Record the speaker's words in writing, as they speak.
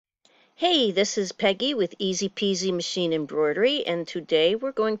Hey, this is Peggy with Easy Peasy Machine Embroidery, and today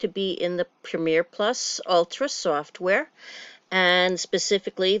we're going to be in the Premier+ Ultra software, and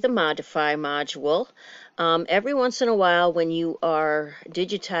specifically the Modify module. Every once in a while when you are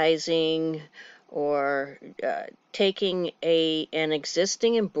digitizing or taking an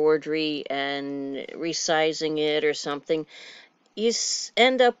existing embroidery and resizing it or something, you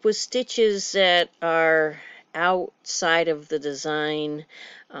end up with stitches that are outside of the design,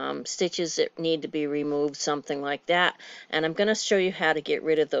 stitches that need to be removed, something like that. And I'm going to show you how to get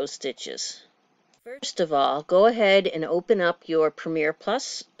rid of those stitches. First of all, go ahead and open up your Premier+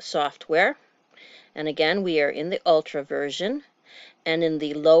 software. And again, we are in the Ultra version. And in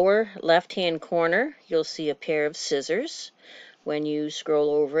the lower left-hand corner, you'll see a pair of scissors. When you scroll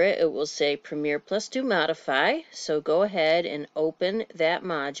over it, it will say Premier+ to Modify. So go ahead and open that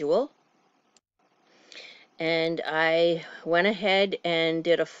module. And I went ahead and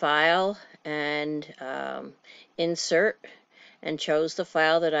did a file and insert and chose the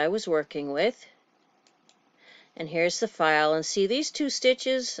file that I was working with. And here's the file. And see, these two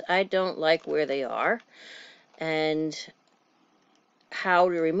stitches, I don't like where they are. And how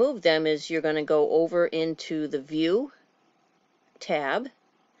to remove them is you're going to go over into the View tab,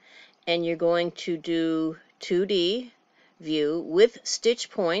 and you're going to do 2D view with stitch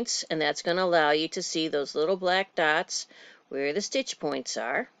points, and that's going to allow you to see those little black dots where the stitch points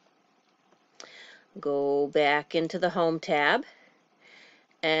are. Go back into the Home tab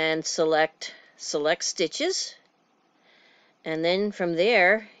and select Stitches, and then from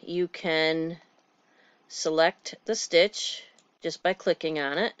there you can select the stitch just by clicking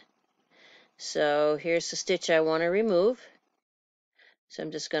on it. So here's the stitch I want to remove. So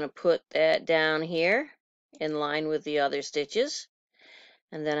I'm just going to put that down here in line with the other stitches.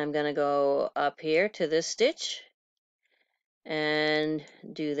 And then I'm going to go up here to this stitch and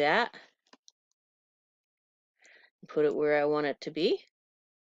do that. Put it where I want it to be.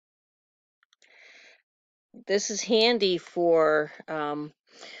 This is handy for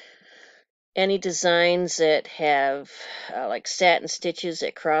any designs that have like satin stitches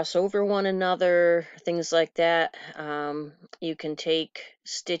that cross over one another, things like that. You can take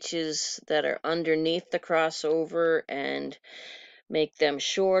stitches that are underneath the crossover and make them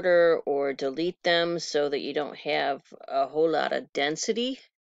shorter or delete them so that you don't have a whole lot of density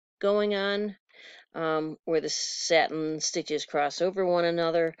going on where the satin stitches cross over one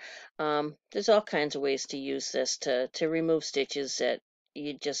another. There's all kinds of ways to use this to remove stitches that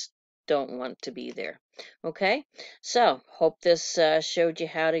you just don't want to be there. Okay, so hope this showed you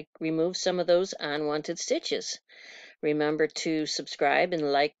how to remove some of those unwanted stitches. Remember to subscribe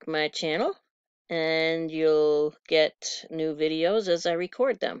and like my channel, and you'll get new videos as I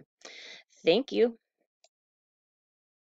record them. Thank you.